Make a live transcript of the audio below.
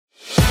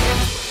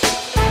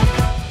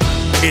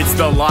It's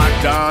the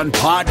Locked On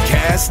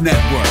Podcast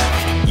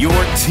Network, your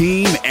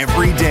team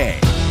every day.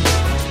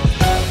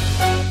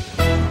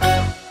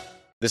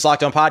 This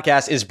Locked On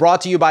Podcast is brought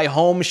to you by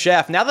Home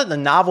Chef. Now that the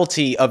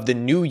novelty of the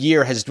new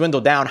year has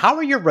dwindled down, how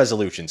are your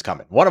resolutions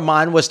coming? One of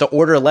mine was to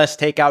order less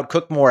takeout,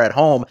 cook more at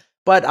home,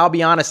 but I'll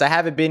be honest, I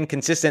haven't been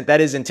consistent. That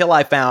is until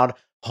I found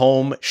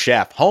Home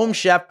Chef. Home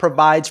Chef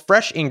provides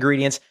fresh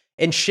ingredients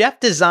and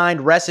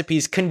chef-designed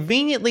recipes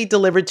conveniently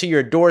delivered to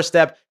your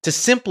doorstep to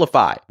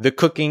simplify the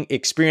cooking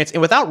experience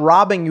and without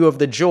robbing you of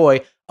the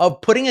joy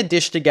of putting a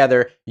dish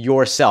together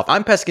yourself.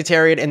 I'm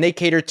pescatarian and they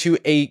cater to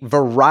a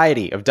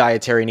variety of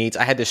dietary needs.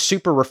 I had this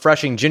super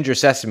refreshing ginger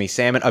sesame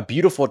salmon, a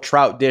beautiful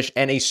trout dish,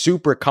 and a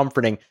super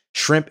comforting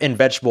shrimp and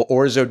vegetable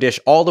orzo dish,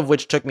 all of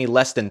which took me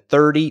less than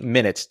 30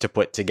 minutes to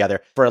put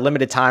together. For a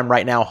limited time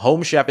right now,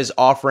 Home Chef is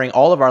offering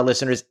all of our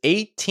listeners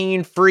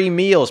 18 free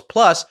meals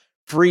plus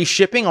free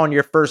shipping on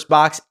your first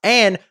box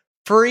and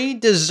free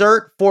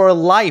dessert for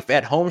life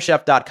at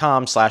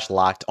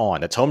homechef.com/lockedon.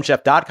 That's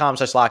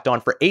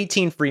homechef.com/lockedon for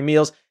 18 free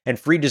meals and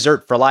free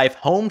dessert for life.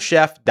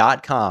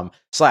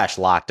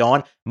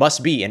 Homechef.com/lockedon.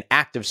 Must be an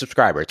active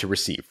subscriber to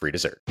receive free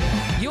dessert.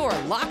 You're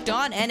Locked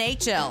On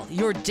NHL,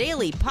 your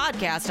daily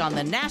podcast on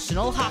the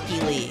National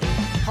Hockey League.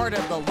 Part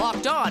of the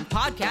Locked On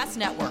Podcast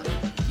Network,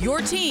 your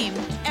team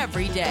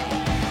every day.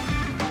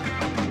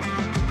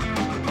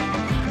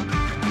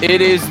 It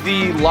is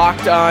the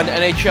Locked On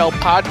NHL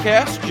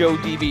podcast. Joe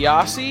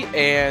DiBiase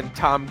and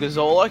Tom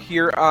Gazzola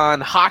here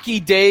on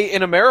Hockey Day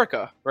in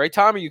America. Right,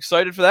 Tom? Are you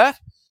excited for that?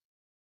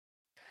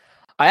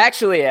 I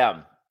actually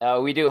am.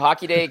 We do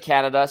Hockey Day in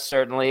Canada,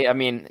 certainly. I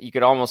mean, you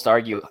could almost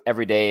argue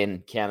every day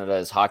in Canada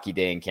is Hockey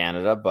Day in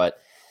Canada, but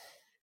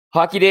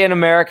Hockey Day in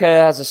America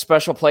has a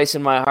special place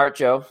in my heart,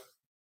 Joe.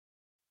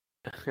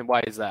 And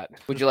why is that?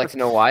 Would you like to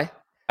know why?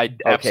 I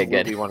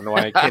absolutely want to know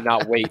why. I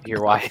cannot wait to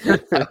hear why.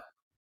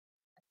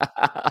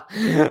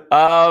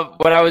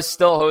 When I was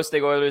still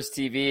hosting Oilers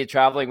TV,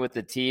 traveling with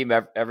the team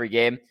every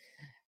game,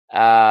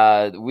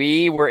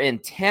 we were in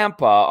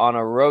Tampa on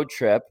a road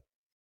trip,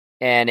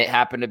 and it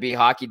happened to be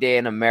Hockey Day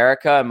in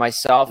America, and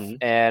myself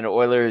and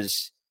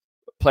Oilers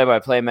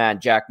play-by-play man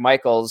Jack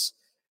Michaels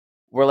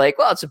were like,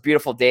 well, it's a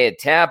beautiful day in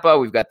Tampa.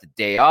 We've got the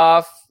day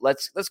off.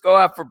 Let's go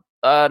out for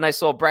a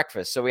nice little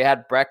breakfast. So we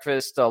had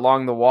breakfast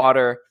along the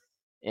water.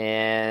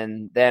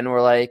 And then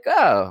we're like,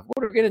 oh,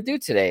 what are we going to do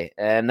today?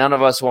 And none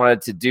of us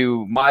wanted to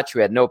do much.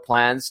 We had no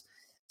plans.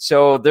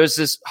 So there's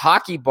this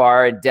hockey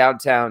bar in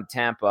downtown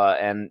Tampa.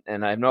 And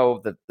I know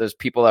that there's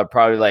people that are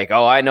probably like,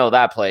 oh, I know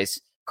that place,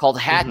 called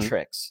Hat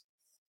Tricks.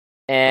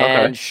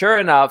 And sure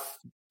enough,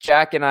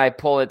 Jack and I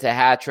pull into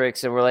Hat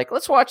Tricks and we're like,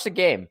 let's watch the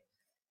game.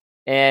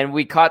 And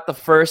we caught the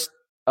first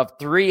of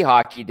 3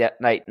 Hockey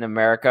Night in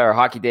America or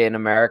Hockey Day in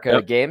America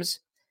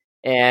games.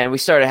 And we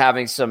started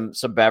having some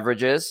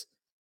beverages.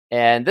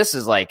 And this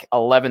is like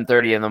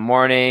 11:30 in the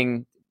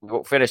morning.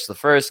 We'll finish the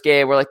first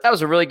game. We're like, that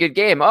was a really good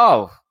game.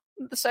 Oh,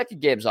 the second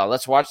game's on.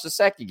 Let's watch the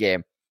second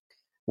game.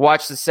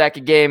 Watch the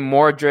second game,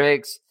 more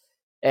drinks.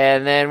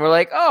 And then we're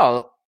like,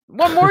 oh,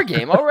 one more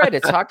game. All right,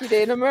 it's Hockey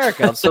Day in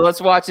America. So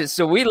let's watch it.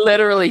 So we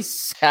literally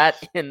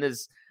sat in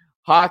this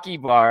hockey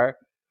bar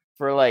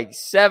for like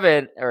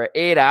 7 or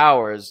 8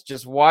 hours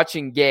just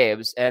watching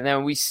games. And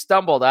then we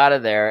stumbled out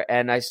of there.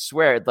 And I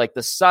swear, like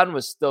the sun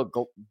was still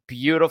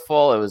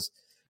beautiful. It was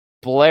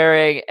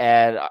blaring,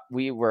 and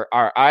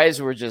our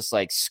eyes were just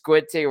like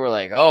squinting. We're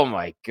like, oh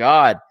my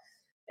God.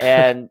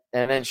 And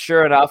then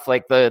sure enough,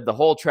 like the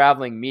whole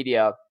traveling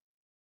media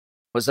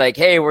was like,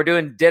 hey, we're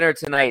doing dinner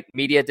tonight,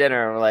 media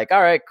dinner. And we're like, all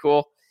right,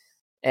 cool.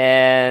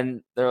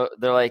 And they're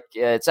like,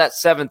 it's at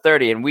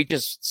 7:30, and we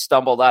just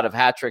stumbled out of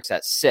Hat Tricks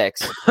at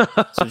 6.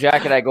 So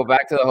Jack and I go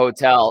back to the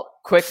hotel,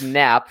 quick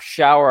nap,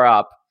 shower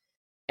up,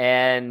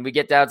 and we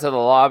get down to the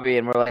lobby,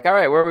 and we're like, all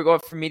right, where are we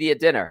going for media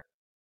dinner?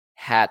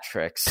 Hat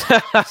Tricks.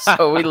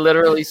 So we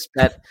literally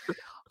spent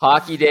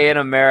Hockey Day in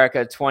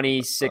America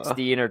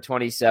 2016 or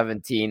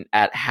 2017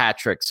 at Hat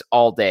Tricks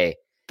all day.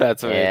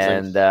 That's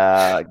amazing.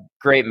 And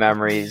great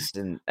memories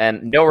and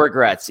no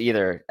regrets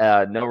either.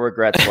 No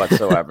regrets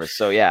whatsoever.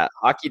 So yeah,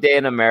 Hockey Day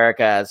in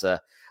America has a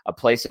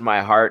place in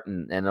my heart,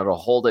 and it'll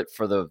hold it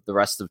for the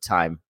rest of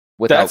time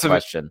without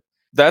question.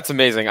 That's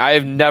amazing. I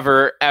have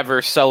never,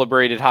 ever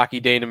celebrated Hockey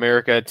Day in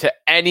America to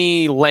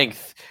any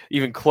length,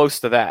 even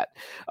close to that.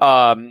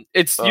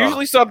 It's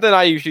usually something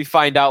I usually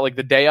find out like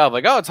the day of,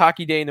 like, oh, it's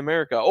Hockey Day in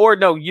America. Or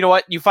no, you know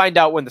what? You find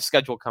out when the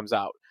schedule comes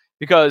out.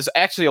 Because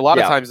actually a lot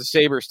of times the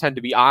Sabres tend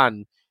to be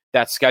on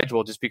that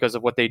schedule just because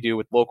of what they do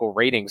with local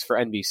ratings for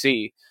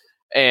NBC.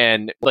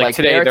 And like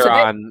today they're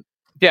on,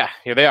 yeah,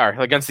 here they are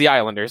against the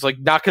Islanders. Like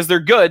not because they're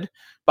good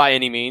by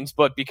any means,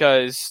 but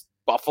because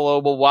Buffalo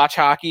will watch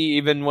hockey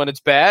even when it's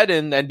bad,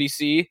 and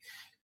NBC,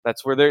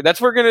 that's where they're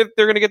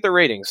gonna get their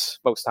ratings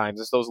most times.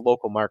 It's those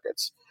local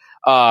markets.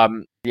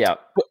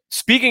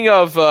 Speaking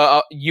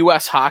of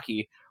U.S.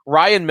 hockey,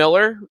 Ryan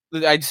Miller,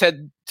 I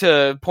said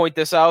to point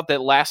this out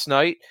that last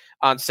night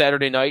on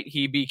Saturday night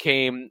he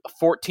became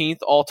 14th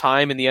all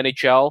time in the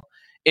NHL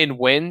in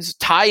wins,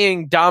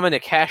 tying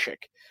Dominik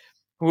Hasek,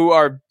 who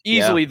are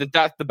easily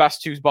the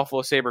best two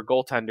Buffalo Sabre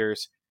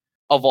goaltenders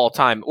of all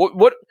time.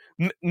 What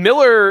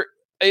Miller?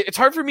 It's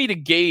hard for me to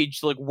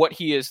gauge like what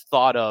he is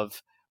thought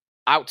of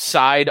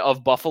outside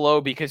of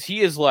Buffalo, because he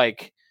is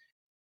like,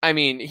 I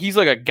mean, he's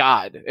like a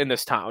god in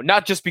this town,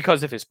 not just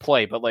because of his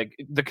play, but like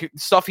the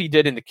stuff he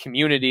did in the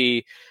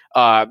community,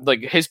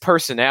 like his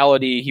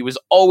personality. He was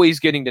always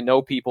getting to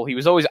know people. He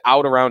was always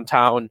out around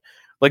town.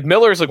 Like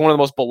Miller is like one of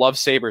the most beloved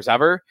Sabres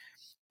ever.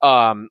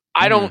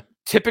 I don't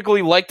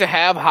typically like to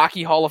have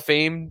Hockey Hall of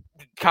Fame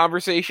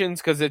conversations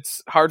because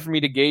it's hard for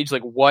me to gauge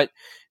like what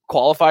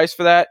qualifies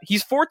for that.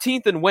 He's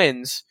 14th in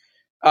wins.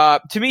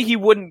 To me, he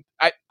wouldn't.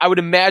 I would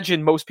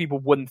imagine most people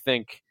wouldn't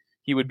think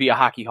he would be a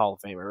Hockey Hall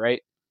of Famer,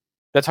 right?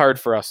 That's hard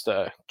for us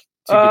to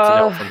get to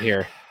know from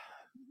here.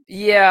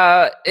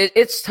 Yeah,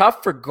 it's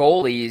tough for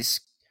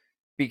goalies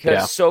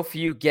because so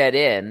few get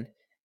in.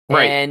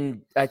 Right.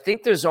 And I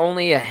think there's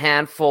only a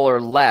handful or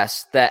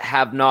less that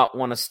have not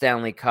won a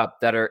Stanley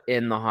Cup that are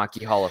in the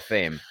Hockey Hall of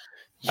Fame.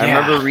 Yeah. I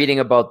remember reading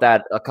about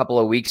that a couple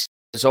of weeks.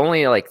 There's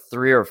only like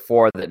 3 or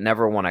 4 that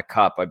never won a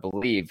cup, I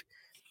believe.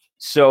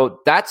 So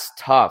that's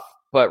tough.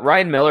 But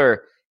Ryan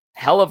Miller,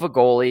 hell of a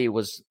goalie,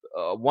 was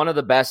one of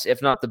the best,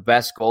 if not the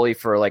best goalie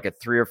for like a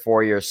 3 or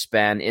 4 year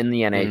span in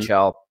the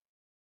NHL.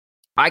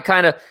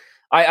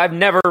 I've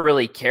never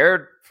really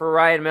cared for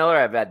Ryan Miller.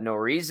 I've had no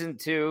reason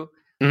to,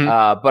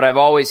 but I've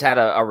always had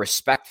a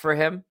respect for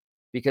him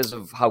because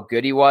of how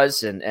good he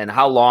was and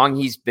how long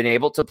he's been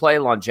able to play.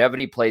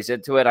 Longevity plays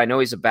into it. I know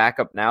he's a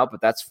backup now,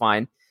 but that's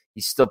fine.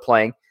 He's still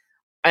playing.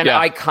 And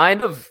I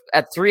kind of,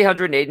 at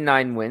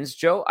 389 wins,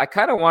 Joe, I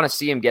kind of want to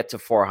see him get to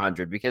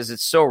 400 because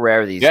it's so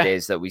rare these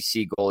days that we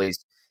see goalies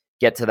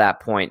get to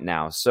that point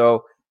now.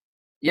 So,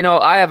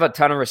 I have a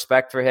ton of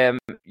respect for him.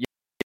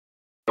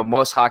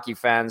 Most hockey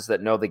fans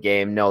that know the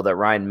game know that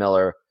Ryan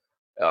Miller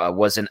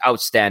was an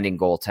outstanding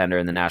goaltender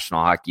in the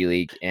National Hockey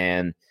League.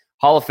 And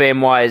Hall of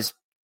Fame-wise,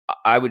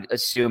 I would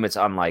assume it's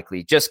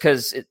unlikely just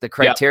because the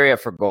criteria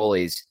for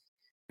goalies,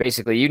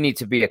 basically, you need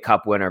to be a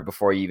cup winner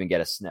before you even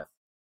get a sniff.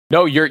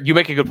 No, you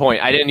make a good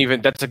point.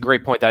 That's a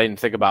great point that I didn't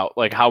think about,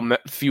 like how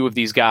few of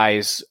these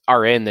guys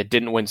are in that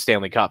didn't win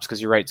Stanley Cups, because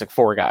you're right, it's like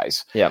 4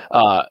 guys. Yeah.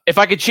 If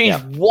I could change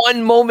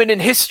one moment in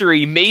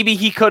history, maybe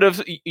he could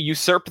have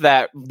usurped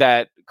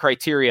that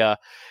criteria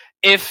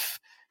if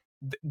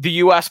the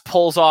U.S.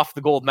 pulls off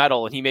the gold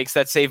medal and he makes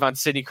that save on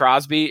Sidney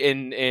Crosby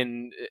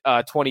in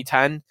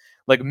 2010.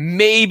 Like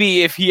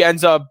maybe if he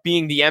ends up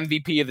being the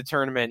MVP of the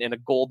tournament in a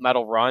gold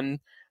medal run,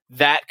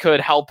 that could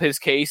help his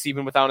case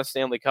even without a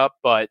Stanley Cup.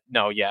 But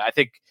no, I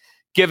think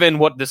given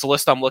what this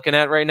list I'm looking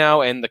at right now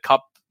and the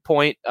cup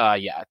point,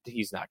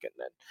 he's not getting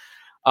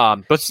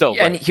in. But still.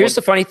 And here's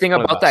the funny thing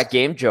about that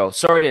game, Joe.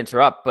 Sorry to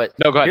interrupt, but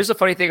no, go ahead. Here's the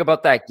funny thing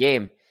about that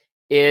game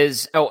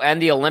is,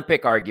 and the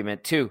Olympic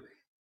argument too,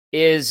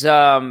 is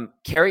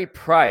Carey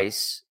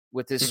Price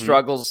with his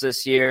struggles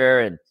this year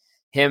and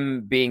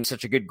him being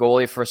such a good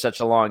goalie for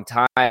such a long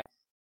time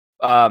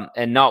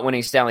and not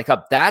winning Stanley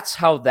Cup. That's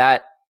how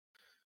that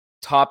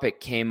topic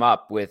came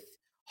up with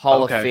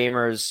Hall of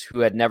Famers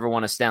who had never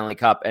won a Stanley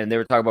Cup, and they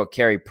were talking about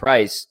Carey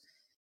Price,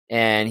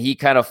 and he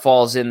kind of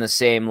falls in the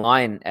same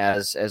line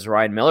as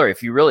Ryan Miller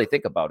if you really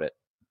think about it.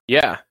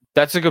 Yeah,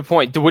 that's a good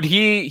point. Would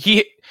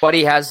he but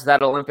he has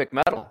that Olympic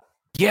medal.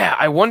 Yeah,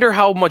 I wonder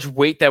how much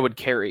weight that would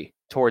carry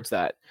towards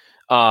that.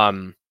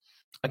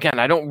 Again,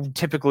 I don't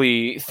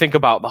typically think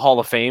about the Hall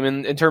of Fame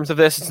in terms of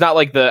this. It's not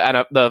like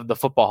the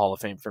Football Hall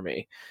of Fame for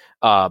me.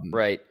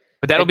 Right.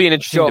 But that'll be an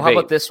interesting Joe, debate. how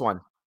about this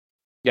one?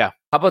 Yeah.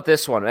 How about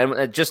this one?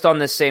 And just on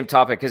this same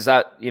topic, because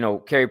that,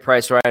 Carey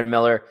Price, Ryan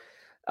Miller,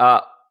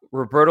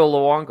 Roberto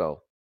Luongo.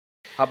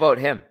 How about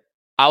him?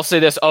 I'll say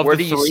this. Where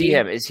do you see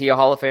him? Is he a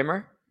Hall of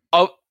Famer?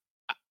 Oh,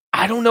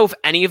 I don't know if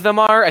any of them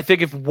are. I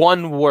think if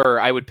one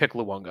were, I would pick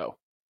Luongo.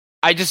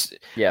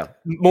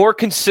 More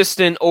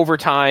consistent over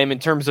time in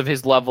terms of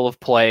his level of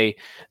play.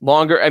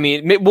 Longer. I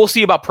mean, we'll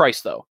see about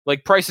Price, though.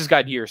 Like, Price has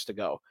got years to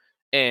go.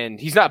 And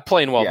he's not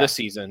playing well this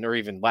season or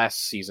even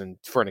last season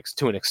to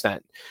an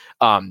extent.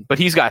 But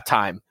he's got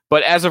time.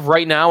 But as of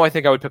right now, I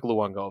think I would pick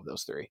Luongo of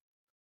those 3.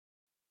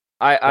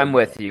 I'm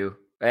with you.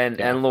 And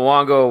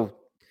Luongo,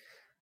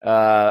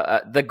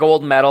 the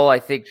gold medal, I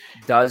think,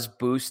 does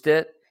boost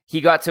it.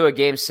 He got to a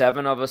Game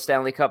 7 of a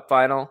Stanley Cup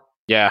final.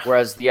 Yeah.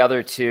 Whereas the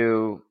other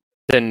 2,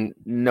 then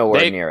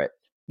nowhere near it.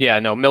 Yeah,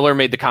 no, Miller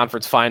made the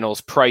conference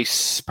finals.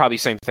 Price, probably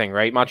same thing,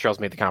 right? Montreal's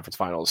made the conference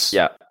finals.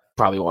 Yeah.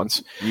 Probably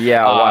once.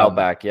 Yeah, a while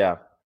back, yeah.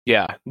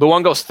 Yeah,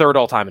 Luongo's 3rd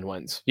all-time in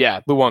wins. Yeah,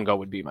 Luongo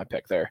would be my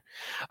pick there.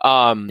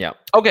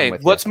 Okay,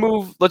 let's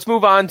move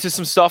on to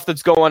some stuff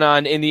that's going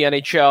on in the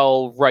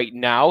NHL right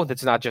now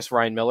that's not just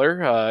Ryan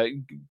Miller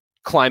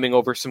climbing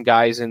over some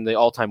guys in the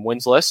all-time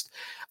wins list.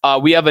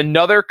 We have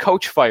another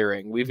coach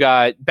firing. We've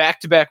got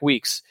back-to-back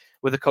weeks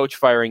with a coach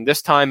firing.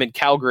 This time in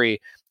Calgary,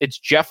 it's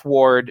Jeff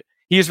Ward.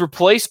 He is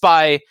replaced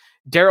by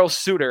Daryl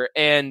Sutter,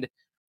 and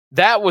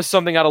that was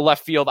something out of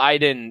left field I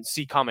didn't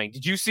see coming.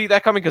 Did you see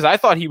that coming? Because I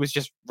thought he was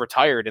just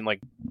retired and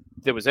like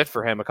that was it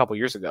for him a couple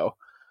years ago.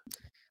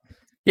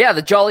 Yeah,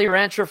 the Jolly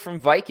Rancher from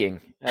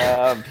Viking.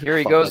 Here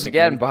he goes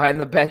again behind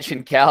the bench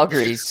in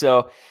Calgary.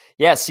 So,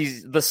 yes,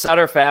 he's the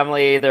Sutter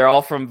family. They're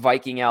all from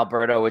Viking,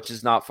 Alberta, which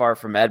is not far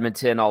from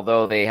Edmonton,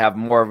 although they have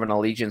more of an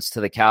allegiance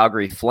to the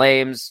Calgary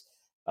Flames.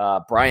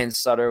 Brian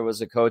Sutter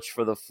was a coach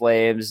for the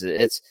Flames.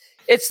 It's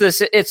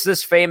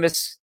this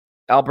famous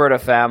Alberta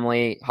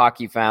family,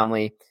 hockey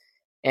family.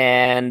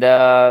 And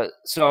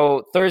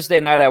so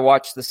Thursday night, I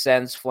watched the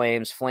Sens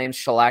Flames. Flames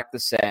shellacked the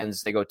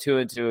Sens. They go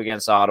 2-2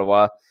 against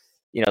Ottawa.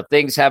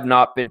 Things have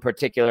not been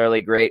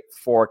particularly great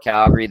for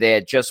Calgary. They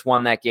had just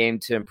won that game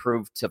to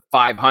improve to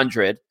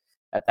 500.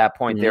 At that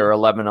point, they were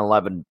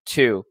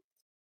 11-11-2.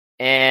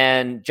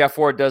 And Jeff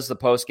Ward does the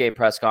post-game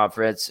press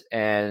conference,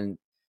 and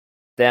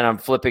then I'm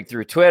flipping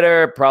through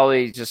Twitter,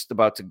 probably just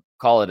about to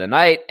call it a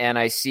night, and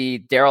I see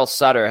Daryl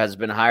Sutter has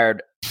been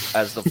hired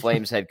as the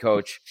Flames head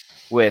coach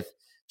with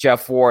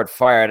Jeff Ward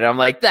fired. And I'm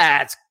like,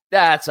 that's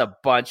a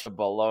bunch of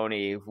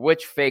baloney.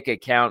 Which fake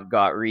account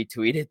got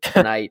retweeted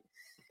tonight?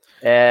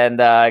 And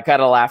I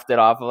kind of laughed it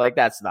off. I'm like,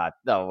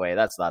 no way,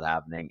 that's not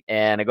happening.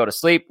 And I go to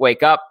sleep,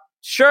 wake up.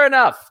 Sure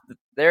enough,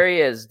 there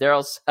he is,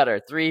 Daryl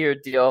Sutter, 3-year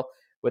deal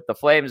with the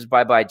Flames.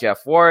 Bye-bye,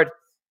 Jeff Ward.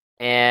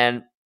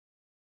 And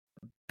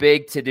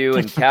big to do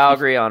in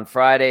Calgary on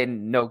Friday.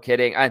 No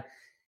kidding.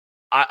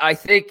 I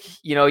think,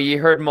 you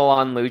heard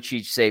Milan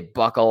Lucic say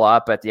buckle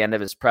up at the end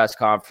of his press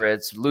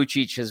conference.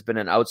 Lucic has been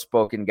an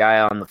outspoken guy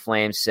on the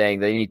Flames saying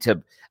they need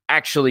to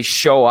actually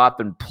show up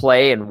and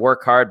play and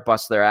work hard,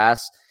 bust their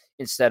ass,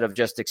 instead of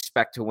just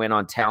expect to win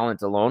on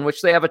talent alone,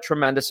 which they have a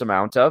tremendous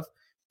amount of.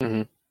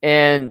 Mm-hmm.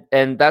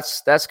 And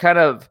that's kind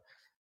of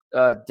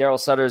Daryl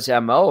Sutter's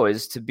MO,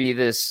 is to be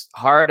this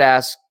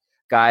hard-ass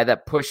guy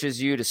that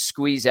pushes you to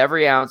squeeze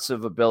every ounce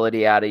of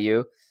ability out of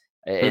you.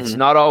 It's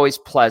not always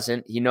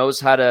pleasant. He knows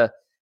how to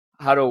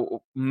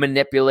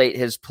manipulate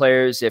his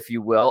players, if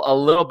you will. A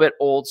little bit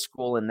old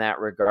school in that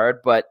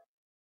regard, but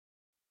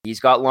he's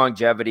got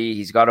longevity.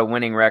 He's got a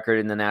winning record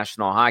in the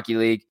National Hockey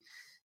League.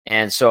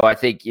 And so I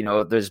think,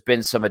 there's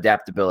been some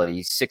adaptability.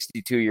 He's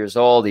 62 years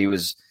old. He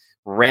was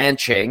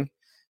ranching.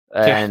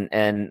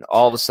 And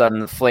all of a sudden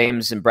the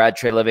Flames and Brad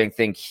Treliving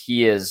think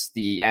he is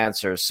the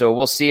answer. So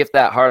we'll see if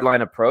that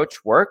hardline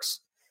approach works.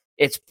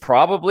 It's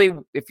probably,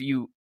 if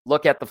you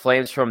look at the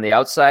Flames from the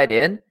outside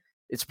in,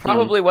 it's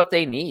probably what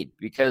they need,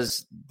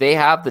 because they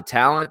have the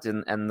talent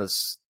and the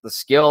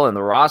skill and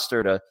the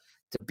roster to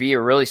be a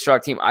really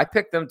strong team. I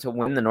picked them to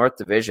win the North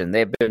Division.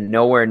 They've been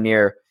nowhere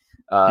near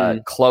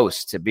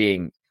close to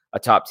being a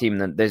top team.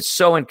 They're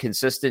so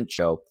inconsistent,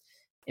 Joe.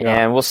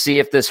 And we'll see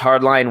if this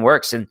hard line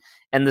works.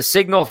 And the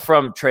signal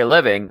from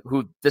Treliving,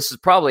 who this is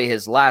probably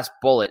his last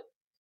bullet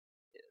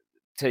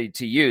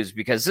to use,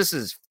 because this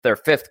is their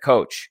fifth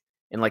coach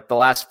in like the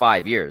last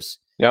 5 years.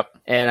 Yep.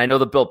 And I know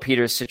the Bill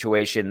Peters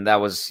situation,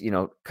 that was,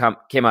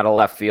 came out of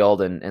left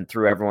field and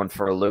threw everyone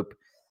for a loop.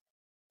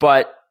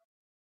 But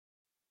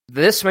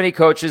this many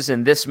coaches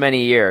in this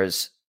many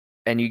years,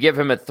 and you give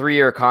him a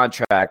 3-year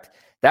contract,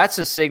 that's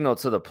a signal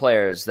to the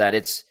players that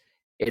it's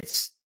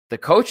the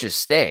coach is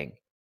staying.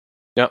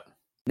 Yep.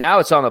 Now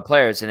it's on the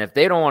players, and if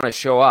they don't want to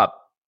show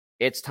up,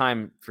 it's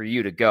time for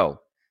you to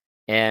go.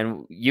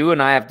 And you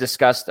and I have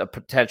discussed a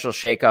potential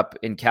shakeup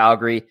in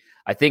Calgary.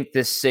 I think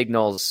this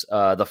signals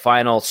the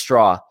final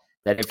straw,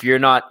 that if you're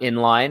not in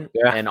line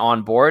and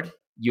on board,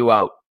 you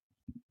out.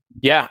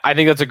 Yeah, I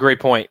think that's a great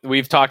point.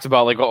 We've talked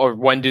about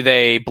when do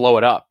they blow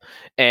it up?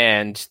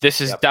 And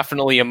this is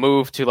definitely a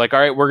move to all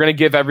right, we're going to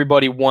give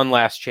everybody one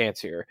last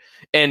chance here.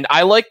 And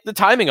I like the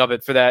timing of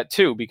it for that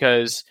too,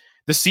 because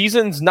the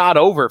season's not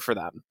over for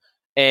them.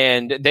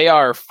 And they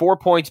are 4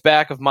 points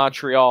back of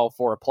Montreal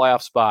for a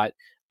playoff spot.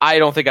 I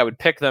don't think I would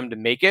pick them to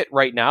make it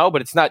right now,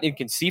 but it's not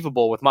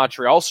inconceivable with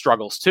Montreal's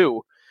struggles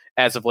too,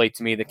 as of late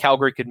to me, that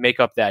Calgary could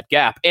make up that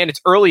gap. And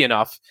it's early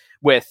enough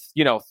with,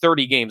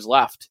 30 games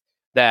left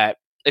that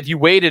if you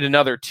waited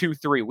another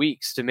 2-3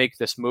 weeks to make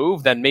this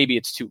move, then maybe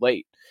it's too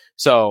late.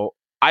 So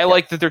I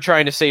like that they're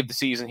trying to save the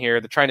season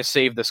here. They're trying to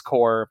save this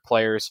core of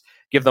players,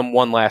 give them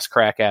one last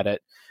crack at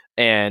it.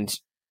 And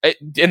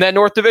in that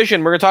North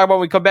Division, we're going to talk about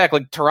when we come back,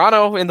 like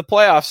Toronto in the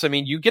playoffs. I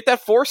mean, you get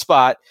that 4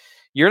 spot.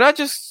 You're not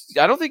just,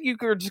 I don't think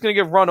you're just going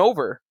to get run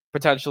over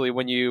potentially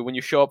when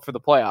you show up for the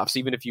playoffs,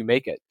 even if you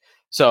make it.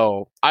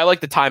 So I like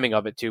the timing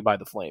of it too by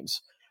the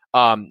Flames.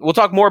 We'll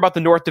talk more about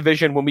the North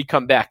Division when we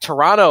come back.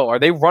 Toronto, are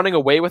they running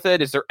away with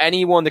it? Is there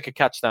anyone that could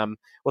catch them?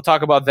 We'll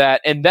talk about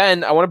that. And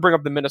then I want to bring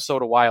up the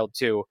Minnesota Wild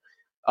too.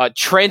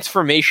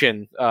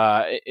 Transformation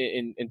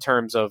in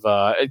terms of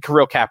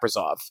Kirill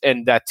Kaprizov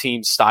and that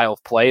team's style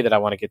of play that I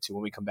want to get to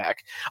when we come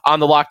back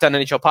on the Locked On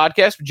NHL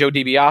podcast with Joe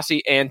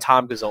DiBiase and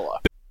Tom Gazzola.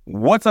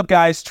 What's up,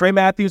 guys? Trey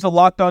Matthews of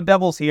Locked On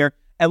Devils here,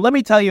 and let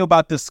me tell you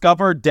about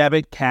Discover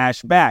Debit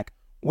Cash Back.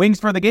 Wings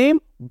for the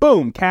game?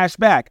 Boom, cash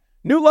back.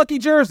 New lucky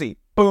jersey?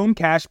 Boom,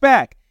 cash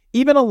back.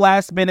 Even a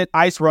last-minute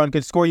ice run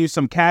could score you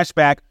some cash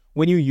back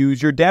when you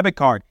use your debit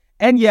card.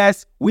 And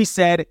yes, we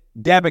said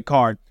debit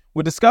card.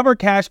 With Discover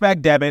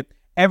Cashback Debit,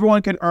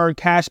 everyone can earn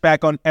cash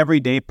back on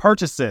everyday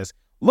purchases.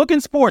 Look,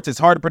 in sports, it's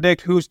hard to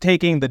predict who's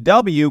taking the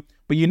W,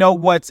 but you know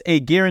what's a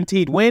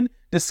guaranteed win?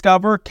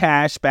 Discover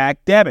Cashback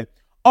Debit.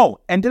 Oh,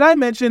 and did I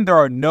mention there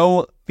are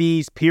no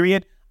fees,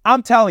 period?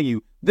 I'm telling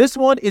you, this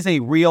one is a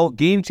real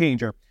game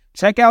changer.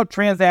 Check out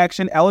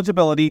transaction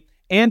eligibility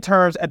and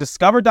terms at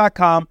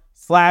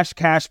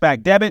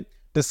discover.com/cashback debit.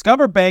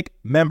 Discover Bank,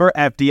 member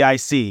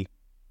FDIC.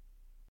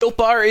 Built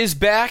Bar is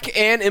back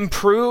and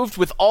improved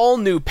with all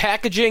new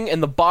packaging,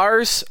 and the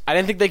bars, I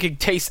didn't think they could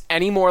taste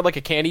any more like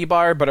a candy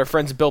bar, but our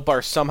friends at Built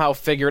Bar somehow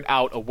figured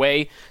out a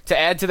way to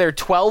add to their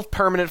 12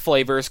 permanent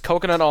flavors: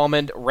 coconut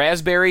almond,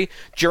 raspberry,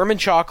 German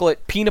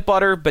chocolate, peanut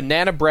butter,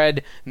 banana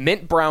bread,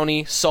 mint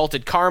brownie,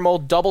 salted caramel,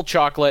 double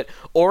chocolate,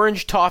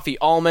 orange toffee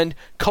almond,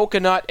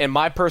 coconut, and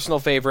my personal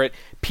favorite,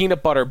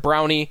 peanut butter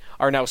brownie,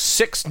 are now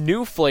 6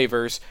 new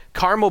flavors: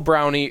 caramel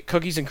brownie,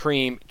 cookies and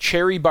cream,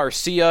 cherry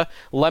barcia,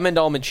 lemon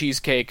almond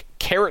cheesecake,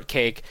 carrot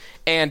cake,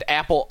 and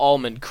apple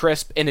almond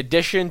crisp. In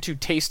addition to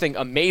tasting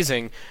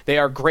amazing, they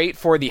are great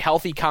for the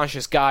healthy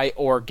conscious guy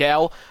or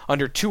gal.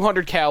 Under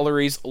 200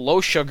 calories, low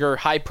sugar,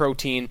 high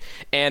protein,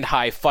 and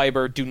high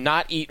fiber. Do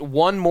not eat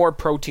one more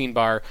protein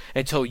bar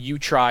until you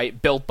try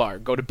Built Bar.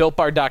 Go to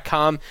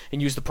BuiltBar.com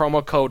and use the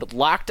promo code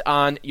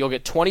LOCKEDON. You'll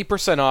get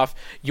 20% off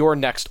your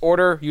next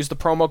order. Use the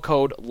promo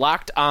code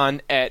LOCKEDON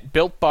at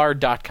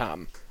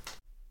BuiltBar.com.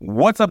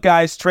 What's up,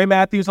 guys? Trey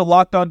Matthews of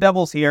Locked On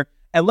Devils here,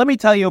 and let me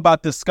tell you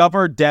about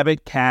Discover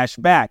Debit Cash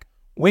Back.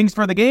 Wings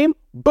for the game?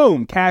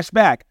 Boom, cash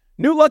back.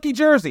 New lucky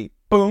jersey?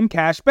 Boom,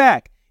 cash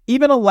back.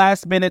 Even a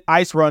last-minute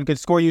ice run could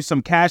score you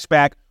some cash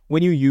back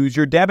when you use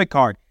your debit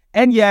card.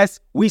 And yes,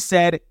 we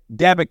said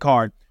debit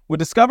card. With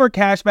Discover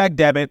Cashback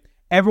Debit,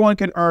 everyone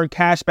can earn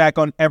cash back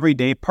on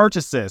everyday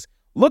purchases.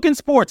 Look, in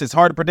sports, it's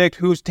hard to predict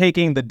who's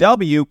taking the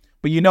W,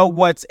 but you know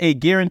what's a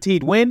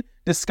guaranteed win?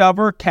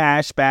 Discover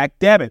Cashback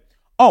Debit.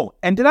 Oh,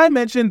 and did I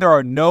mention there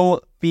are no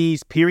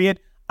fees, period?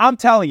 I'm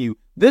telling you,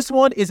 this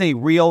one is a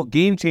real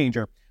game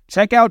changer.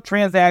 Check out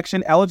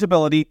transaction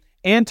eligibility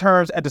and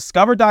terms at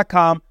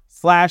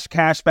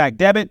discover.com/cashback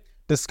debit.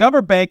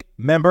 Discover Bank,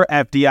 member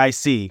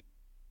FDIC.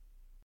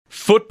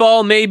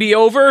 Football may be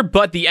over,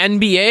 but the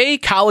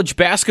NBA, college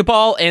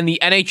basketball, and the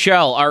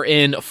NHL are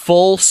in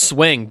full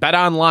swing.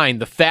 BetOnline,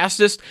 the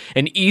fastest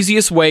and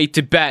easiest way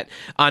to bet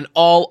on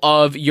all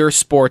of your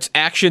sports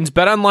actions.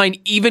 BetOnline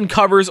even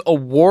covers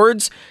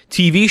awards,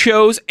 TV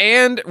shows,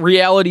 and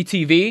reality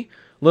TV.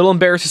 Little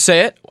embarrassed to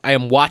say it, I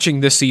am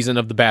watching this season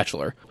of The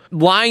Bachelor.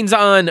 Lines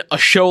on a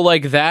show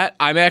like that,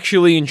 I'm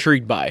actually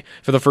intrigued by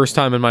for the first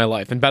time in my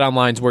life. And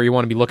BetOnline's where you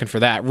want to be looking for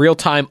that.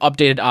 Real-time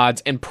updated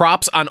odds and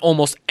props on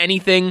almost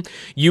anything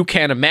you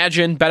can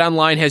imagine.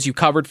 BetOnline has you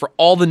covered for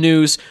all the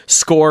news,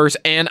 scores,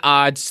 and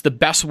odds. It's the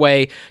best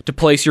way to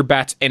place your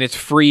bets, and it's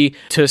free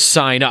to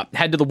sign up.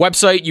 Head to the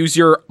website, use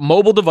your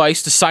mobile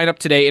device to sign up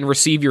today and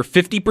receive your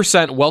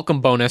 50% welcome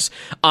bonus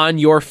on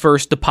your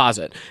first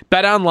deposit.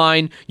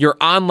 BetOnline, your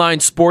online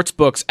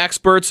sportsbooks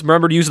experts.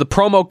 Remember to use the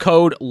promo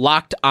code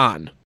LOCKEDON.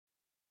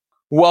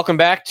 Welcome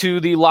back to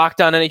the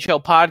Locked On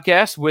NHL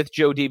podcast with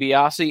Joe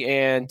DiBiase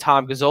and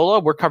Tom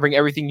Gazzola. We're covering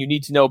everything you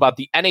need to know about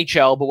the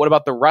NHL, but what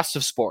about the rest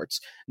of sports?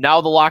 Now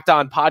the Locked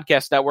On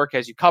Podcast Network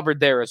has you covered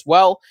there as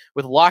well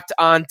with Locked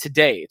On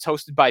Today. It's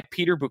hosted by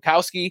Peter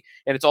Bukowski,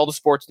 and it's all the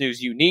sports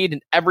news you need.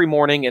 And every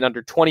morning in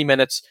under 20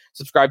 minutes,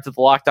 subscribe to the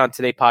Locked On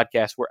Today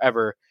podcast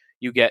wherever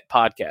you get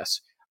podcasts.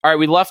 All right,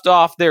 we left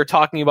off there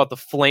talking about the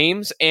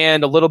Flames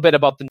and a little bit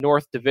about the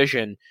North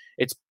Division.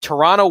 It's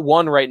Toronto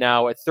 1 right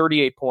now at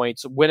 38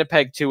 points,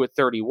 Winnipeg 2 at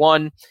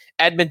 31,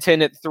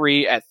 Edmonton at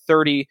 3 at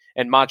 30,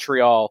 and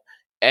Montreal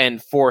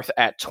and 4th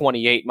at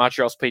 28.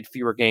 Montreal's played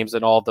fewer games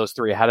than all of those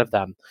three ahead of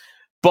them.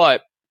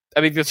 But, I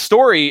mean, the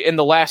story in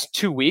the last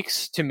 2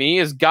 weeks, to me,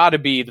 has got to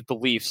be that the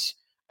Leafs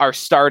are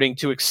starting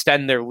to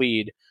extend their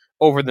lead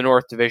over the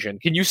North Division.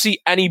 Can you see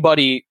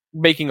anybody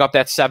making up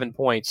that 7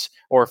 points,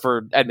 or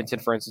for Edmonton,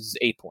 for instance,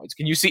 8 points?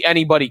 Can you see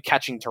anybody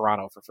catching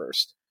Toronto for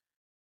first?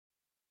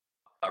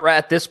 Right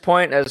at this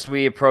point, as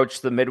we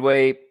approach the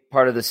midway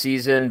part of the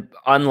season,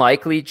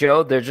 unlikely,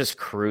 Joe. They're just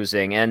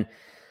cruising. And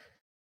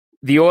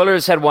the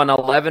Oilers had won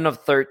 11 of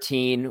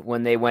 13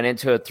 when they went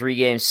into a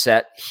 3-game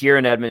set here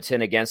in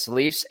Edmonton against the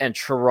Leafs, and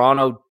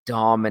Toronto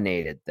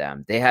dominated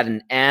them. They had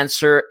an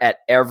answer at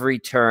every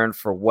turn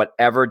for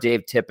whatever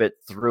Dave Tippett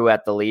threw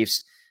at the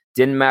Leafs.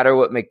 Didn't matter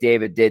what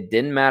McDavid did.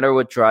 Didn't matter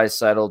what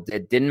Draisaitl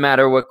did. Didn't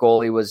matter what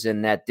goalie was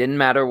in net. Didn't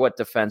matter what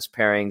defense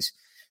pairings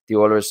the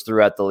Oilers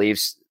threw at the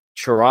Leafs.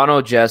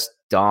 Toronto just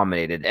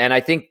dominated. And I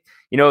think,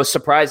 you know, it was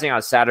surprising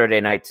on Saturday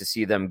night to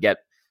see them get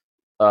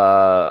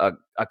a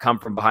come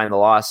from behind the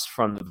loss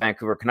from the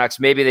Vancouver Canucks.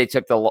 Maybe they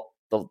took the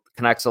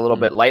Canucks a little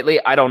bit lightly.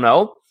 I don't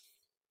know.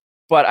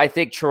 But I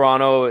think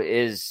Toronto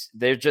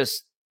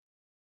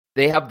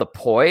they have the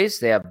poise.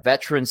 They have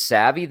veteran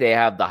savvy. They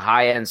have the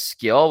high-end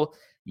skill,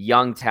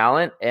 young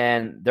talent,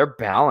 and they're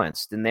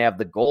balanced. And they have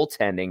the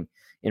goaltending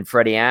in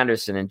Freddie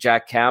Anderson, and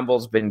Jack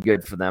Campbell's been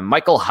good for them.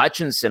 Michael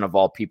Hutchinson, of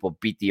all people,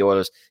 beat the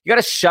Oilers. You got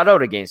a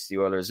shutout against the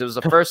Oilers. It was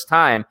the first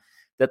time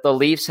that the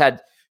Leafs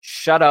had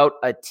shut out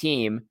a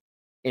team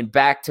in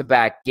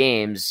back-to-back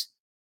games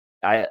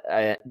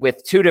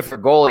with two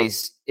different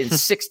goalies in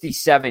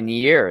 67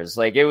 years.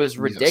 Like, it was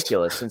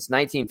ridiculous since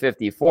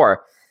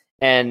 1954.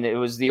 And it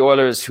was the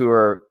Oilers who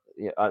are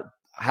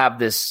have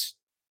this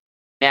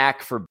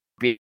knack for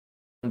being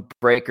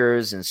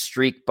breakers and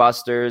streak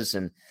busters.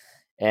 And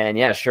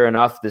yeah, sure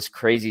enough, this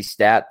crazy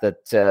stat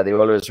that the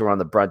Oilers were on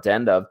the brunt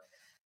end of.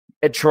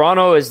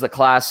 Toronto is the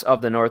class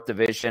of the North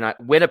Division.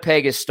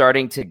 Winnipeg is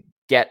starting to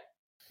get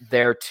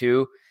there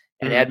too.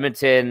 And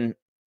Edmonton,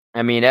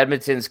 I mean,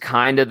 Edmonton's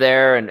kind of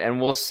there,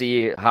 and we'll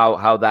see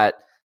how that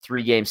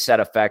 3-game set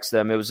affects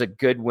them. It was a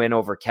good win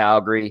over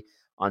Calgary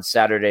on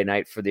Saturday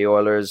night for the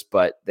Oilers,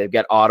 but they've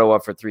got Ottawa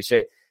for 3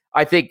 straight.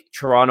 I think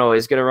Toronto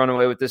is going to run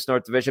away with this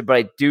North Division, but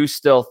I do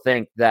still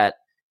think that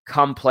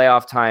come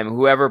playoff time,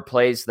 whoever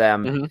plays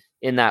them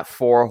in that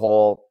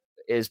 4-hole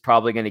is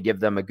probably going to give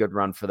them a good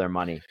run for their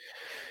money.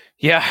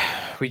 Yeah,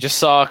 we just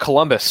saw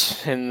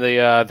Columbus in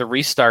the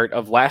restart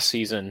of last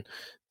season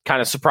kind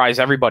of surprise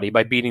everybody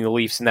by beating the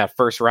Leafs in that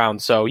first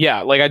round. So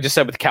yeah, like I just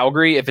said with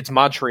Calgary, if it's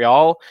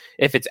Montreal,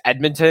 if it's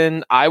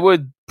Edmonton, I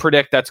would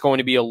predict that's going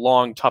to be a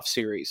long, tough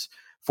series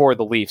for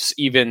the Leafs,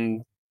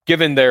 even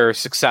given their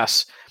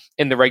success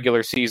in the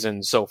regular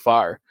season so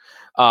far.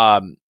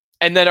 And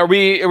then are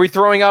we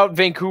throwing out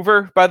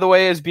Vancouver, by the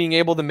way, as being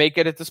able to make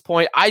it at this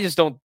point? I just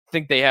don't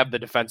think they have the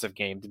defensive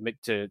game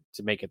to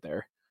make it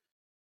there.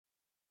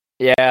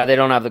 Yeah, they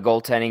don't have the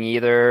goaltending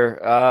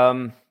either.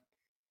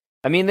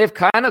 I mean, they've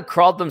kind of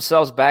crawled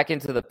themselves back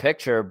into the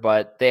picture,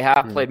 but they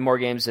have played more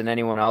games than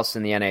anyone else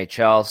in the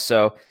NHL.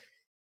 So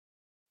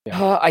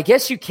I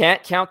guess you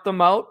can't count them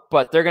out,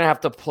 but they're going to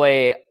have to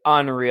play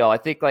unreal. I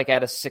think like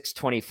at a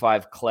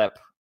 625 clip,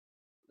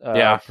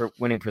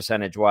 winning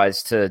percentage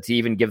wise to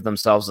even give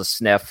themselves a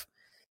sniff.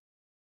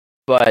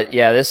 But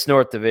yeah, this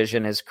North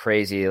Division is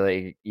crazy.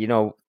 Like, you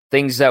know,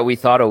 things that we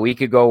thought a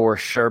week ago were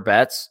sure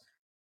bets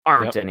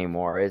aren't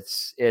anymore.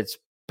 It's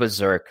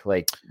berserk.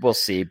 Like, we'll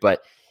see,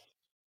 but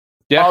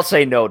I'll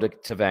say no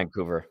to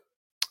Vancouver.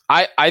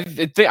 I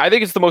think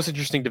it's the most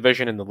interesting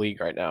division in the league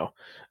right now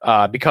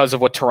because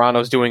of what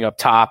Toronto's doing up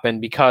top,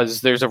 and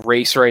because there's a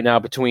race right now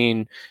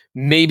between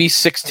maybe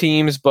 6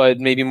 teams,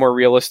 but maybe more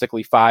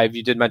realistically 5.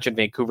 You did mention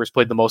Vancouver's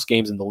played the most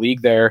games in the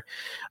league there.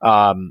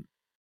 I'm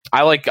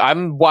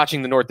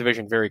watching the North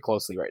Division very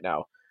closely right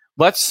now.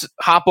 Let's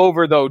hop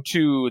over though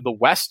to the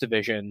West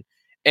Division,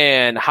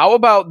 and how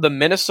about the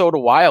Minnesota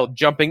Wild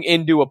jumping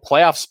into a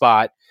playoff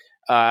spot?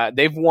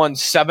 They've won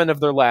 7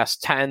 of their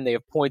last 10. They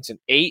have points in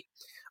 8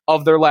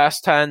 of their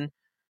last 10.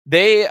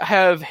 They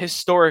have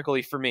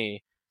historically, for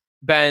me,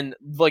 been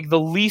like the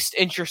least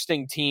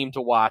interesting team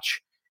to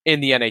watch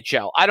in the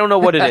NHL. I don't know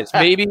what it is.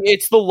 Maybe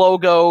it's the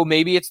logo.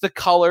 Maybe it's the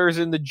colors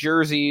in the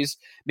jerseys.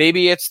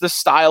 Maybe it's the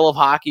style of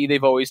hockey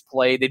they've always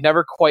played. They've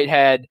never quite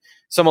had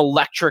some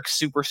electric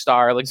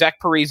superstar. Like Zach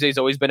Parise has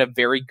always been a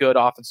very good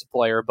offensive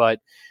player, but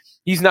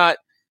he's not,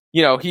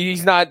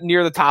 he's not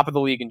near the top of the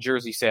league in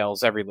jersey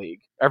sales every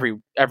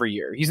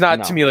year. He's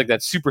not, to me, like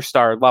that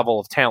superstar level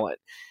of talent.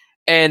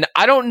 And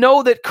I don't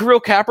know that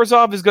Kirill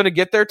Kaprizov is going to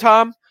get there,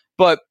 Tom,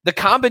 but the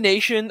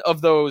combination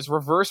of those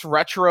reverse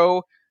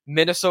retro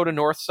Minnesota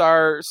North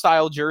Star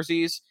style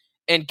jerseys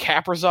and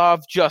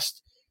Kaprizov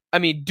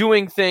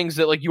doing things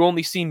that like you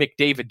only see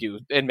McDavid do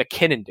and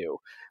McKinnon do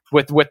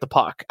with the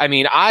puck. I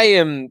mean, I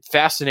am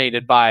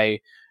fascinated by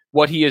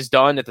what he has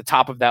done at the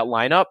top of that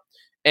lineup.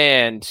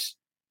 And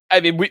I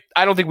mean,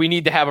 I don't think we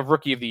need to have a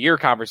Rookie of the Year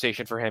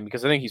conversation for him,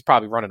 because I think he's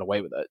probably running away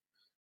with it.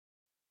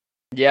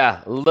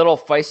 Yeah, little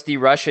feisty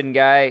Russian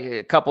guy,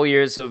 a couple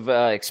years of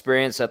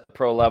experience at the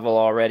pro level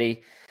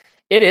already.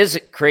 It is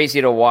crazy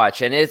to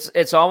watch, and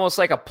it's almost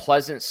like a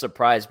pleasant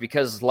surprise,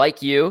 because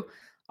like you,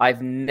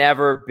 I've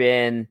never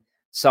been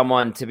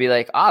someone to be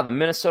like, the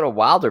Minnesota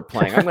Wild are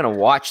playing. I'm going to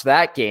watch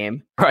that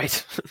game.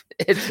 Right.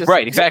 It's just,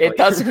 right, exactly. It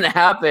doesn't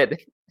happen.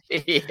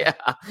 Yeah,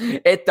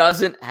 it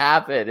doesn't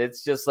happen.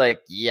 It's just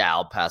like,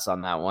 I'll pass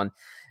on that one.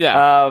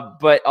 Yeah.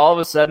 But all of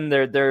a sudden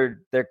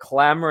they're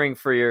clamoring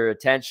for your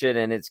attention,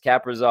 and it's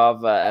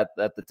Kaprizov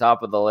at the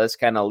top of the list,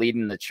 kind of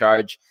leading the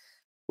charge,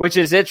 which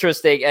is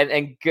interesting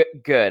and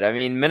good. I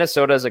mean,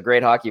 Minnesota is a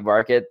great hockey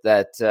market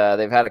that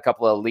they've had a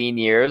couple of lean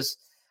years,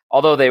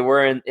 although they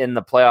were in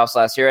the playoffs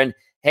last year. And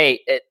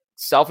hey,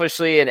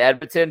 selfishly in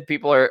Edmonton,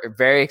 people are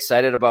very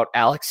excited about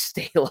Alex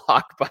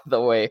Stalock, by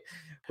the way,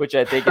 which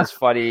I think is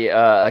funny,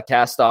 a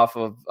cast off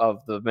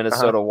of the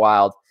Minnesota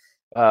Wild.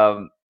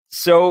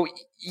 So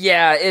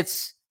yeah,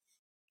 it's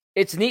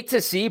neat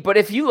to see. But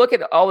if you look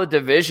at all the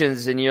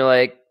divisions and you're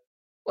like,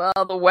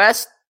 well, the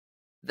West,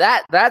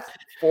 that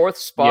 4th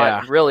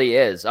spot really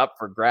is up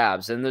for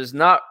grabs, and there's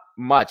not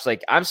much.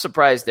 Like, I'm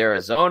surprised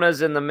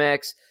Arizona's in the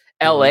mix.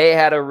 LA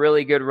had a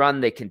really good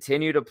run. They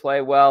continue to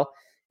play well.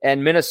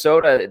 And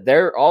Minnesota,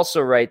 they're also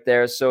right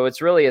there. So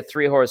it's really a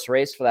 3-horse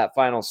race for that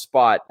final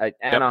spot.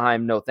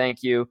 Anaheim, no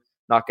thank you.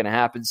 Not going to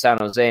happen. San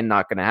Jose,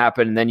 not going to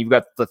happen. And then you've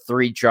got the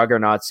 3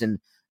 juggernauts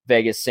in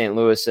Vegas, St.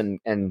 Louis,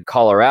 and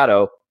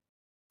Colorado.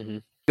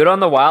 Good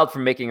on the Wild for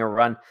making a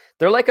run.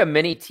 They're like a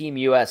mini Team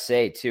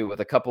USA, too,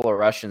 with a couple of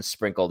Russians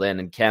sprinkled in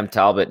and Cam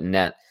Talbot and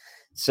net.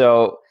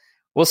 So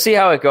we'll see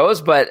how it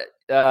goes. But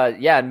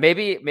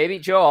maybe,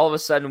 Joe, all of a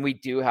sudden we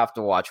do have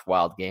to watch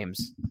Wild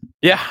games.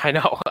 Yeah, I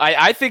know.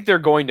 I think they're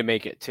going to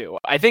make it too.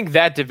 I think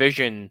that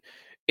division,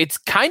 it's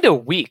kind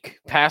of weak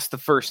past the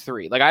first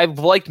three. Like, I've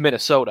liked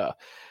Minnesota,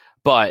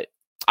 but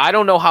I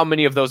don't know how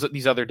many of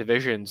these other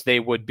divisions they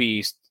would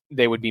be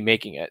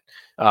making it.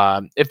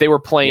 If they were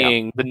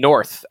playing the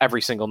North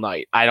every single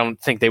night, I don't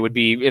think they would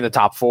be in the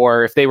top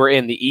four. If they were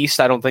in the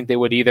East, I don't think they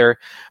would either.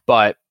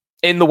 But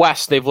in the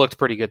West, they've looked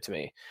pretty good to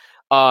me.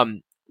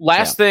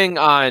 Last thing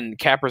on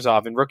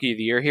Kaprizov and Rookie of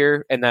the Year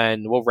here, and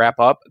then we'll wrap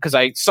up, because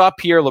I saw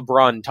Pierre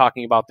LeBrun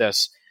talking about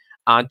this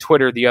on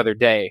Twitter the other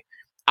day.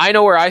 I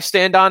know where I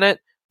stand on it,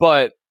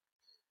 but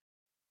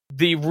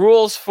the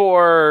rules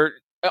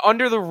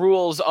under the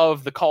rules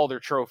of the Calder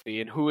Trophy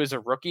and who is a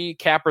rookie,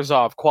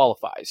 Kaprizov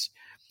qualifies.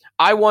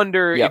 I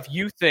wonder if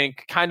you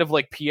think, kind of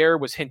like Pierre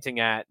was hinting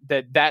at,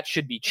 that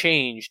should be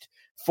changed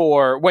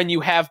for when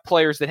you have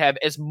players that have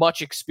as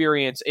much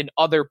experience in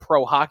other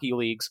pro hockey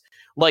leagues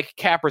like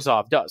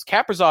Kaprizov does.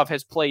 Kaprizov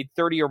has played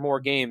 30 or more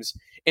games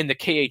in the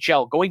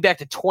KHL going back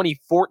to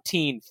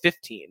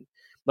 2014-15,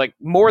 like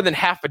more than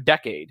half a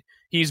decade.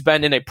 He's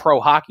been in a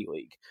pro hockey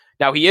league.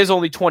 Now, he is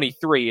only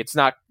 23. He's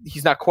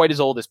not quite as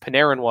old as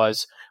Panarin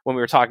was when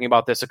we were talking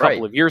about this a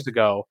couple of years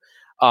ago.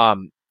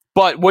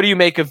 But what do you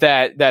make of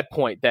that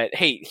point that,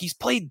 hey, he's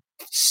played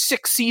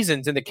 6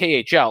 seasons in the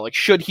KHL? Like,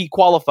 should he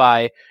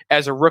qualify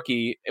as a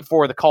rookie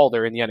for the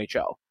Calder in the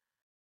NHL?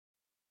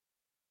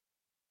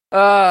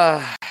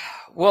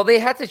 Well, they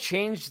had to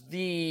change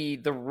the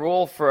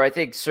rule for, I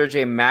think,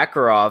 Sergei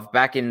Makarov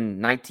back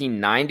in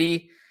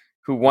 1990,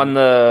 who won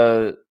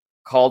the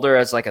Calder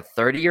as like a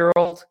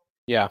 30-year-old.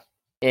 Yeah.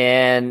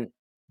 And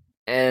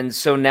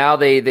so now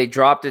they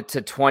dropped it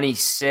to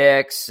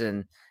 26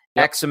 and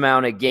X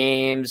amount of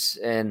games,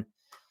 and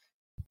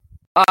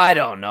I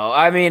don't know.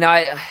 I mean,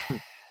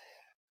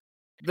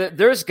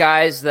 there's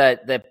guys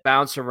that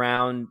bounce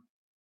around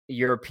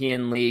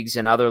European leagues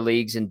and other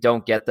leagues and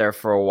don't get there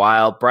for a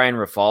while. Brian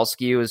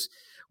Rafalski was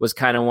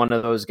kind of one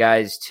of those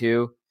guys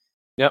too.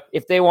 Yep.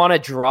 If they want to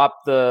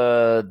drop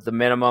the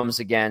minimums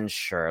again,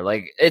 sure.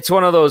 Like, it's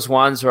one of those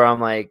ones where I'm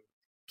like,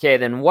 okay,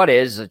 then what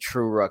is a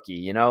true rookie?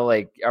 You know,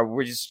 like, are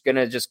we just going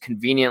to just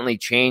conveniently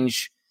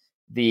change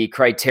the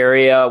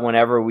criteria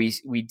whenever we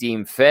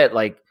deem fit?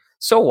 Like,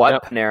 so what?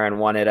 Yep. Panarin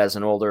won it as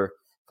an older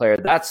player.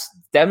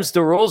 Them's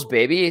the rules,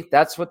 baby.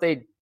 That's what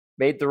they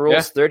made the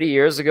rules 30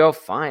 years ago.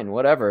 Fine,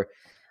 whatever.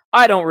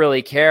 I don't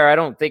really care. I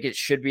don't think it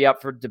should be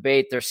up for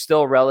debate. They're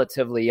still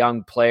relatively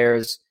young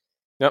players.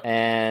 Yep.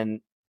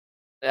 And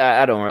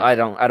I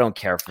don't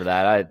care for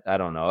that. I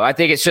don't know. I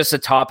think it's just a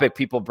topic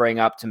people bring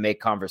up to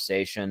make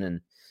conversation and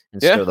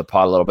stir the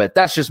pot a little bit.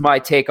 That's just my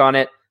take on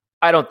it.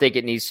 I don't think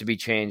it needs to be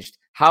changed.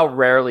 How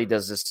rarely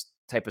does this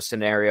type of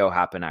scenario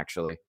happen,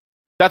 actually?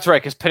 That's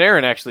right, because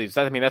Panarin actually,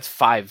 that's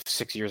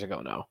 5-6 years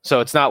ago now. So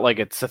it's not like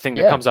it's a thing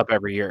that comes up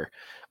every year.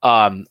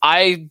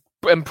 I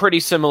am pretty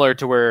similar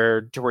to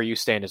where you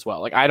stand as well.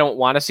 Like, I don't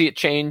want to see it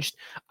changed.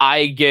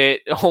 I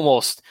get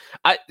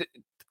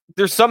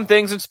there's some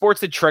things in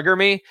sports that trigger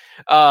me.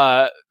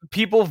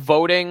 People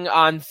voting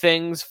on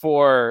things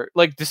for,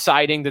 like,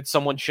 deciding that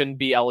someone shouldn't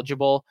be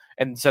eligible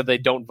and said they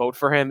don't vote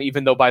for him,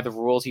 even though by the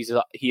rules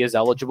he is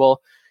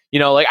eligible. You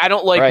know, like, I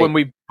don't like when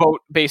we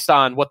vote based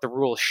on what the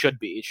rules should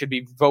be. It should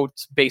be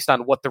votes based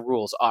on what the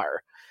rules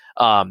are.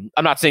 I'm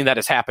not saying that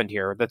has happened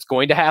here. That's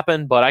going to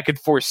happen, but I could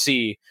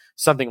foresee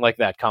something like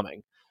that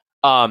coming.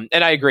 And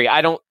I agree.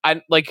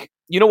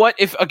 You know what?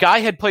 If a guy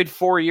had played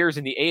 4 years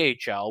in the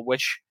AHL,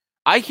 which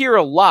I hear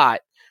a lot,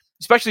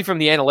 especially from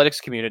the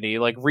analytics community,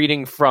 like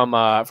reading from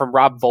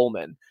Rob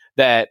Volman,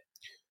 that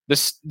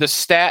the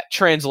stat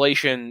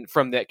translation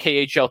from the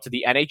KHL to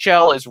the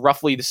NHL is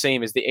roughly the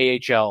same as the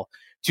AHL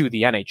to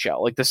the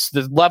NHL. Like,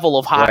 the level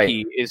of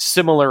hockey is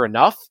similar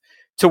enough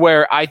to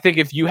where I think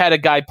if you had a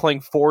guy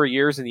playing 4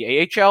 years in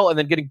the AHL and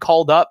then getting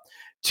called up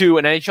to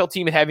an NHL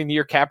team and having the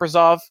year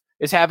Kaprizov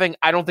is having,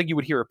 I don't think you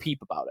would hear a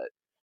peep about it.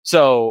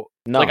 So,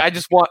 like,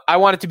 I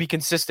want it to be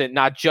consistent,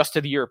 not just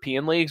to the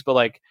European leagues, but,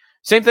 like,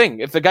 same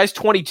thing. If the guy's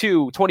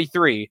 22,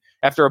 23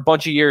 after a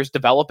bunch of years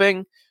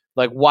developing,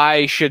 like,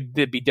 why should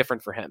it be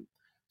different for him?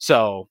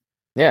 So,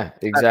 yeah,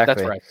 exactly.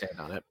 That's where I stand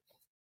on it.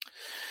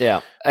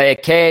 Yeah. Hey,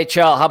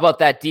 KHL, how about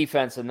that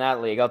defense in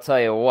that league? I'll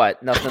tell you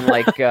what, nothing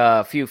like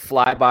a few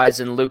flybys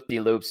and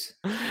loop-de-loops.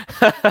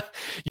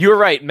 You're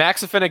right.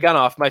 Max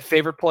Afinogenov, my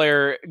favorite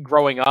player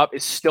growing up,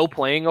 is still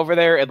playing over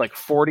there at like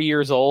 40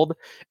 years old,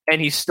 and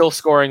he's still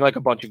scoring like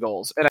a bunch of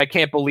goals. And I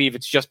can't believe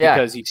it's just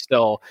because he's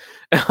still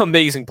an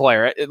amazing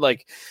player.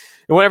 Like,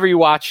 whenever you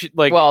watch,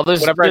 like,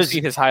 whenever I've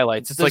seen his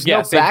highlights, it's like,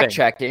 no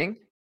back-checking.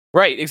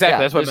 Right,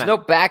 exactly. That's what there's no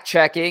back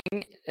checking,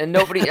 and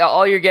nobody.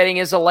 all you're getting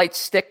is a light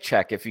stick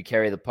check if you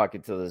carry the puck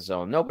into the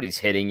zone. Nobody's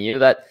hitting you.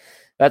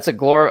 That's a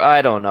glory.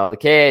 I don't know. The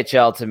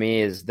KHL to me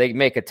is they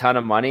make a ton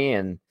of money,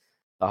 and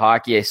the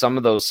hockey. Some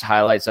of those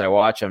highlights that I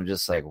watch, I'm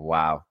just like,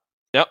 wow.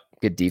 Yep.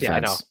 Good defense. Yeah,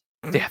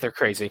 I know. Yeah, they're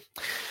crazy.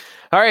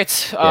 All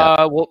right.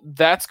 Well,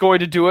 that's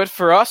going to do it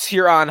for us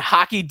here on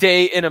Hockey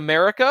Day in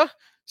America.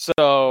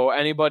 So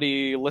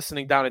anybody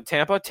listening down in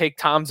Tampa, take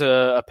Tom's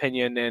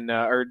opinion and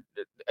or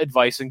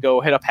advice and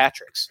go hit up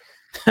Hat-Tricks.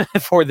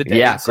 for the day.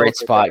 Yeah, great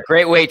spot.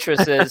 Great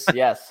waitresses.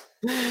 Yes.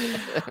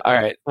 All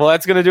right. Well,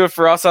 that's going to do it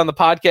for us on the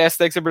podcast.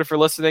 Thanks, everybody, for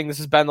listening. This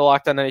has been the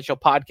Locked On NHL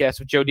podcast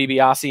with Joe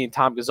DiBiase and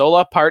Tom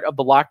Gazzola, part of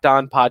the Locked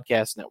On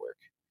Podcast Network.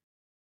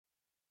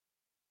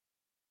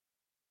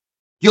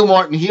 Gil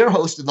Martin here,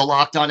 host of the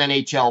Locked On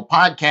NHL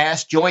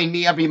podcast. Join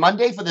me every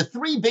Monday for the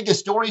 3 biggest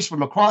stories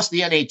from across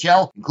the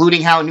NHL,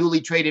 including how newly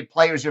traded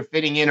players are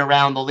fitting in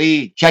around the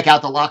league. Check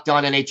out the Locked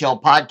On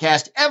NHL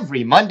podcast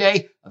every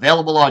Monday,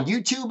 available on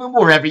YouTube and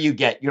wherever you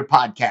get your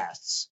podcasts.